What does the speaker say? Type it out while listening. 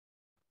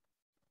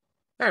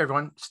Hey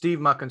everyone, Steve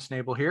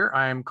Mukensnabl here.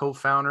 I am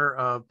co-founder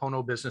of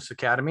Pono Business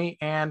Academy,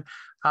 and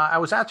I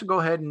was asked to go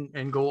ahead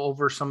and go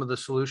over some of the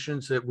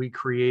solutions that we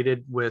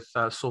created with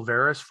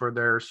Solveres for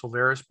their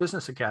Solveres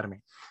Business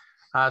Academy.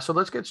 So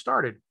let's get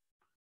started.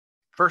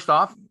 First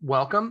off,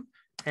 welcome,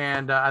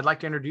 and I'd like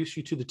to introduce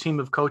you to the team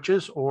of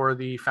coaches or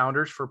the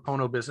founders for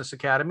Pono Business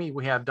Academy.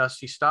 We have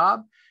Dusty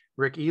Staub,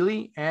 Rick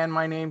Ely, and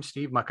my name,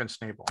 Steve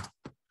Mukensnabl.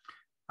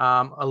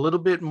 A little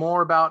bit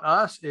more about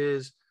us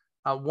is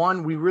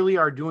one, we really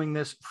are doing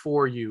this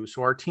for you.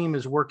 So our team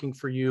is working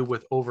for you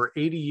with over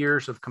 80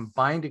 years of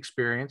combined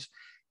experience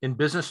in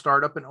business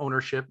startup and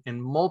ownership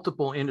in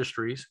multiple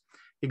industries,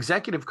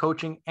 executive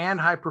coaching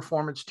and high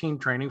performance team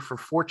training for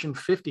Fortune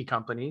 50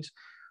 companies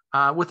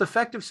with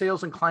effective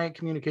sales and client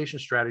communication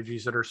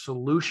strategies that are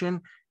solution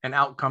and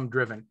outcome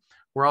driven.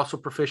 We're also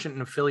proficient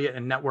in affiliate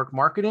and network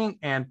marketing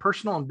and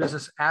personal and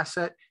business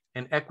asset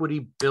and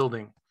equity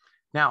building.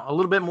 Now, a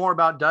little bit more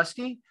about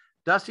Dusty.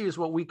 Dusty is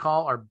what we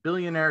call our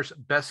billionaire's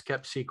best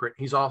kept secret.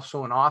 He's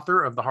also an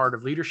author of The Heart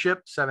of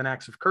Leadership, 7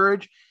 Acts of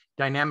Courage,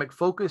 Dynamic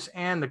Focus,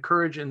 and The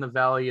Courage in the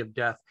Valley of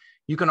Death.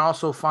 You can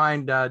also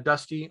find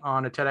Dusty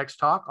on a TEDx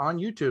talk on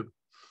YouTube.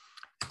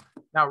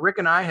 Now, Rick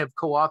and I have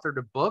co-authored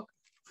a book.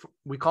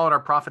 We call it our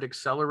Profit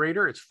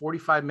Accelerator. It's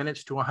 45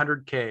 minutes to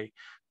 100K,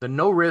 the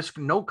no risk,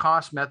 no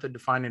cost method to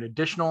find an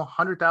additional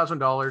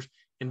 $100,000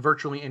 in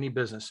virtually any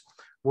business.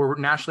 We're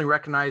nationally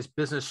recognized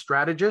business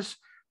strategists.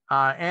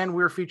 And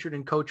we're featured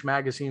in Coach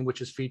Magazine, which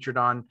is featured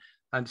on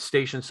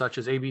stations such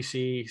as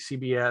ABC,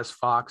 CBS,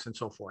 Fox, and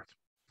so forth.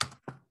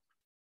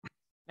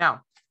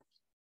 Now,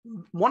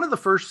 one of the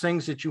first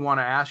things that you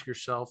want to ask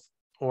yourself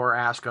or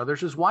ask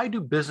others is, why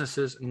do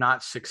businesses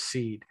not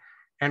succeed?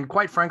 And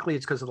quite frankly,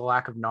 it's because of the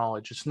lack of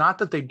knowledge. It's not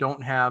that they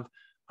don't have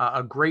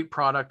a great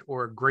product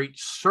or a great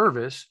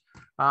service.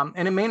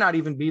 And it may not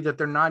even be that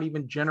they're not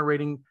even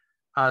generating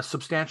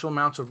substantial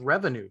amounts of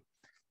revenue.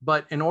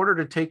 But in order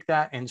to take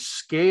that and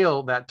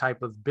scale that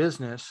type of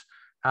business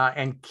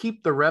and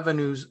keep the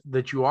revenues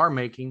that you are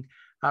making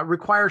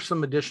requires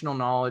some additional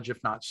knowledge, if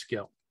not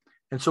skill.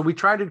 And so we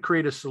try to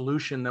create a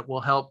solution that will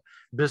help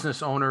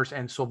business owners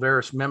and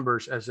Solveres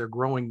members, as they're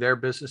growing their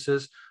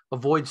businesses,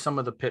 avoid some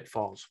of the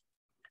pitfalls.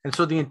 And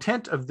so the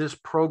intent of this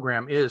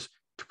program is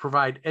to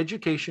provide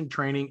education,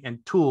 training,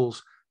 and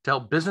tools to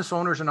help business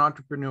owners and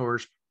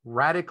entrepreneurs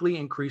radically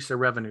increase their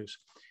revenues.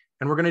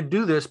 And we're going to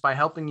do this by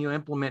helping you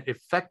implement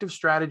effective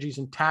strategies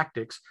and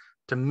tactics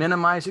to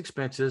minimize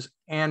expenses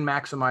and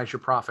maximize your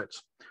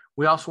profits.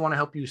 We also want to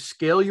help you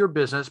scale your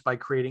business by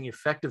creating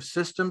effective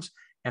systems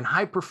and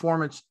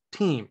high-performance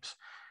teams.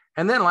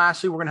 And then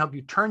lastly, we're going to help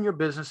you turn your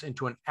business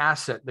into an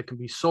asset that can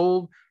be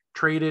sold,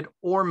 traded,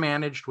 or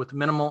managed with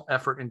minimal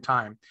effort and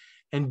time.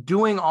 And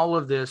doing all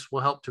of this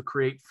will help to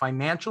create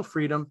financial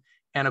freedom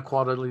and a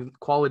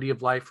quality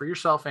of life for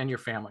yourself and your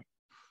family.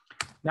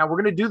 Now,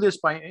 we're going to do this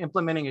by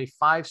implementing a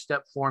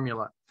 5-step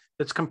formula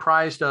that's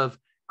comprised of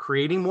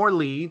creating more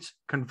leads,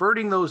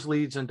 converting those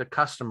leads into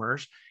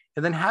customers,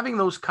 and then having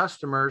those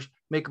customers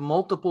make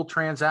multiple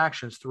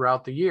transactions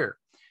throughout the year.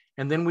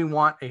 And then we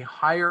want a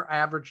higher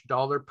average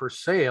dollar per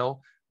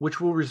sale,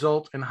 which will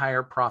result in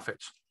higher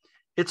profits.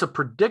 It's a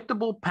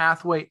predictable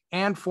pathway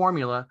and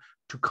formula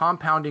to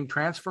compounding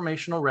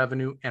transformational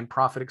revenue and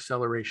profit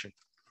acceleration.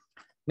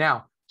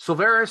 Now,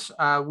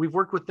 Solveres, we've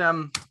worked with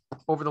them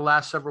over the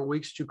last several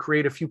weeks to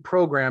create a few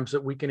programs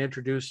that we can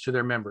introduce to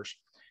their members.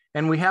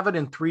 And we have it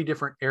in 3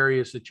 different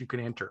areas that you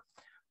can enter.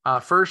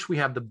 First, we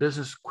have the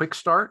Business Quick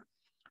Start.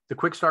 The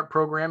Quick Start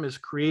program is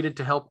created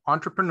to help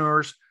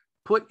entrepreneurs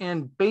put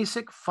in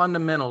basic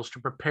fundamentals to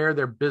prepare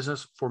their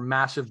business for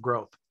massive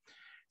growth.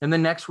 And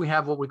then next, we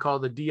have what we call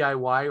the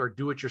DIY or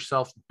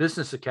Do-It-Yourself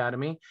Business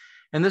Academy.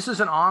 And this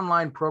is an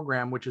online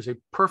program, which is a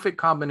perfect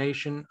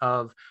combination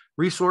of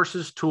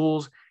resources,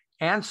 tools,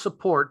 and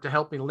support to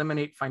help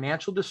eliminate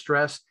financial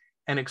distress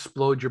and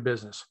explode your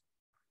business.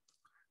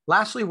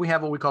 Lastly, we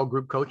have what we call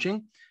group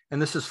coaching,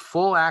 and this is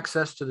full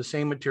access to the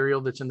same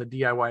material that's in the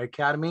DIY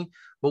Academy,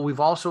 but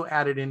we've also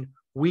added in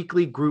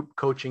weekly group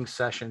coaching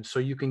sessions so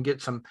you can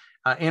get some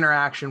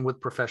interaction with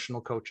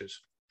professional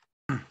coaches.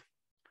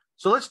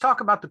 So let's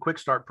talk about the Quick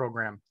Start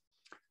program.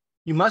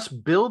 You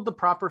must build the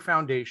proper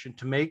foundation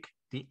to make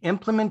the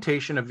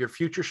implementation of your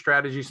future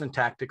strategies and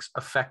tactics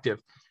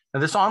effective. Now,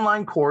 this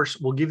online course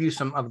will give you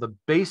some of the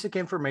basic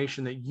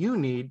information that you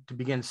need to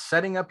begin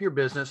setting up your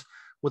business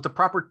with the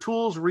proper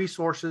tools,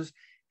 resources,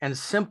 and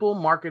simple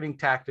marketing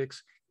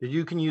tactics that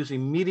you can use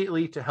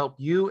immediately to help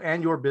you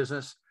and your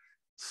business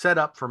set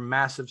up for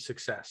massive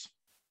success.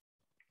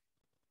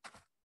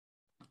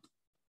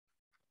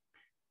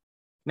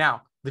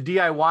 Now, the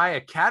DIY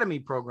Academy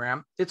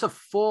program, it's a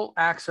full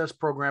access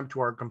program to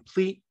our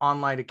complete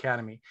online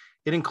academy.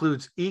 It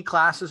includes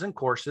e-classes and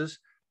courses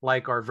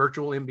like our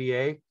virtual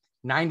MBA,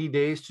 90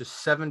 days to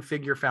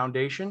 7-figure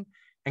foundation,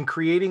 and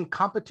creating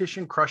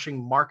competition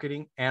crushing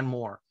marketing and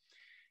more.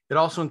 It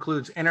also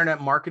includes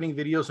internet marketing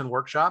videos and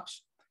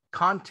workshops,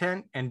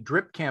 content and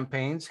drip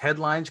campaigns,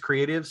 headlines,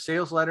 creatives,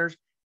 sales letters,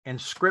 and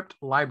script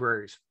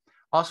libraries.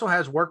 Also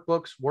has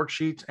workbooks,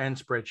 worksheets, and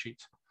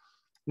spreadsheets.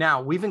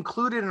 Now, we've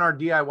included in our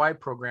DIY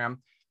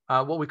program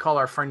what we call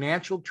our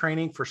financial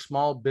training for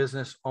small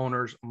business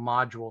owners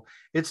module.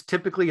 It's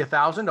typically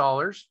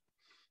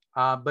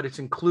 $1,000, but it's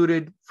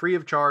included free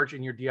of charge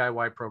in your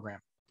DIY program.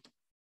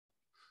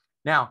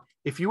 Now,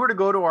 if you were to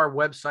go to our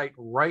website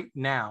right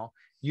now,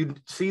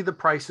 you'd see the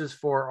prices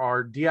for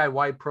our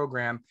DIY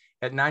program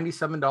at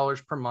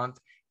 $97 per month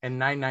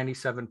and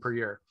 $997 per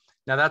year.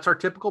 Now, that's our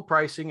typical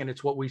pricing, and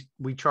it's what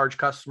we charge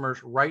customers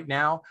right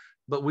now,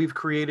 but we've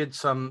created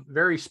some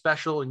very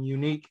special and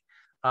unique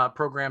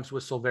programs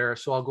with Solveres,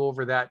 so I'll go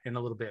over that in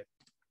a little bit.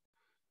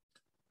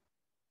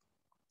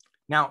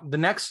 Now, the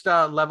next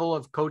level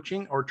of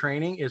coaching or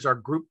training is our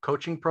group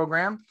coaching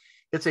program.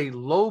 It's a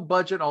low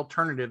budget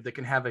alternative that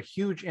can have a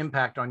huge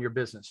impact on your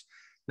business.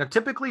 Now,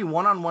 typically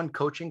one-on-one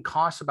coaching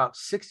costs about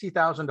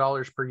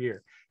 $60,000 per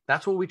year.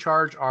 That's what we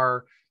charge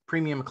our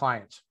premium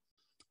clients.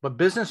 But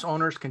business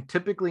owners can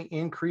typically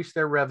increase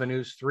their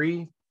revenues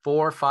 3,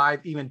 4,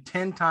 5, even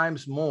 10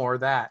 times more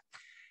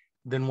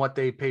than what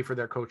they pay for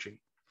their coaching.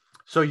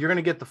 So you're going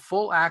to get the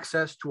full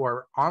access to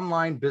our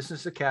online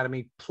business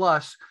academy,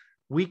 plus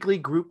weekly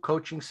group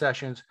coaching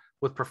sessions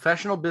with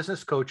professional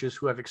business coaches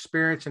who have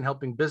experience in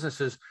helping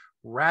businesses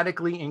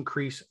radically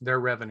increase their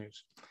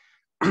revenues.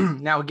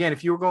 Now, again,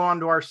 if you were going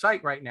onto our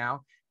site right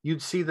now,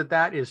 you'd see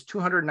that is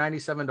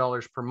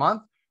 $297 per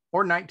month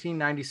or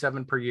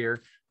 $1997 per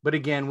year. But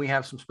again, we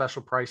have some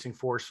special pricing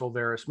for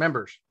Solveres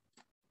members.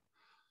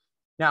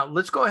 Now,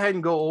 let's go ahead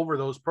and go over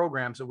those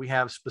programs that we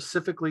have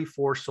specifically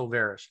for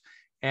Solveres.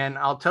 And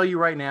I'll tell you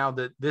right now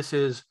that this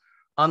is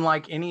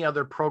unlike any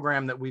other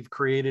program that we've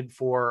created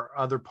for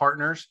other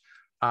partners.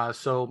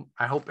 So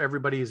I hope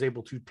everybody is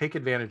able to take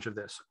advantage of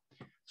this.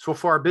 So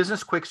for our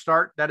business quick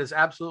start, that is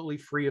absolutely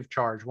free of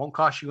charge. Won't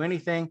cost you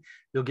anything.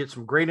 You'll get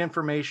some great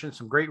information,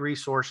 some great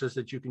resources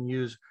that you can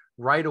use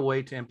right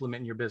away to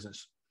implement in your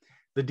business.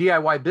 The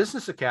DIY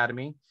Business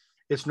Academy,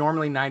 it's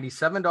normally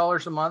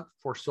 $97 a month.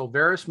 For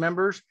Solveres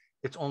members,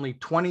 it's only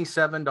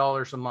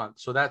 $27 a month.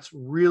 So that's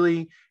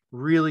really,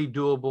 really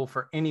doable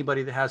for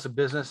anybody that has a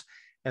business.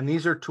 And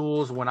these are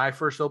tools, when I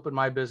first opened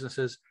my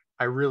businesses,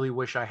 I really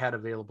wish I had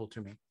available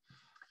to me.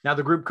 Now,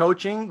 the group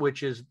coaching,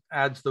 which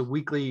adds the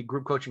weekly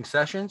group coaching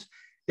sessions,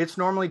 it's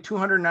normally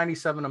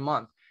 $297 a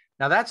month.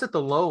 Now, that's at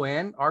the low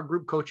end. Our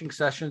group coaching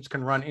sessions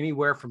can run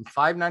anywhere from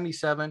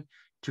 $597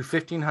 to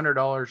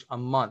 $1,500 a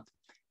month.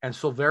 And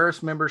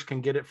Solveres members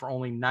can get it for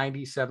only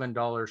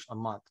 $97 a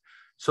month.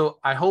 So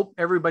I hope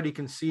everybody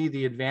can see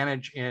the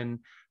advantage in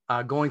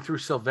going through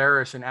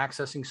Solveres and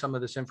accessing some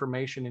of this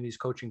information in these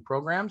coaching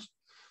programs.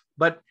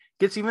 But it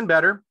gets even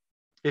better.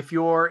 If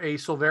you're a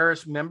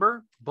Solveres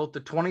member, both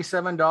the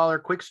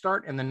 $27 Quick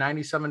Start and the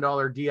 $97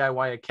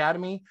 DIY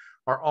Academy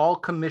are all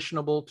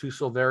commissionable to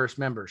Solveres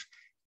members.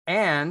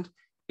 And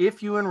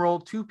if you enroll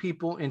 2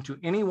 people into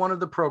any one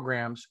of the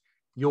programs,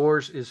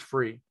 yours is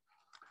free.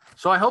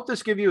 So I hope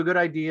this gives you a good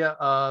idea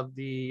of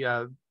the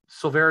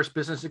Solveres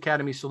Business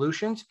Academy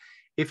solutions.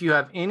 If you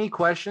have any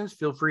questions,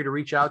 feel free to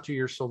reach out to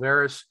your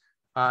Solveres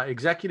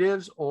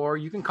executives, or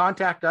you can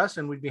contact us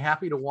and we'd be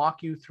happy to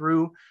walk you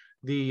through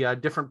the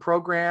different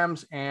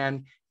programs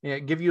and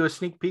give you a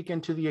sneak peek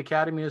into the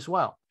academy as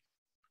well.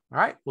 All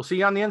right, we'll see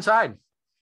you on the inside.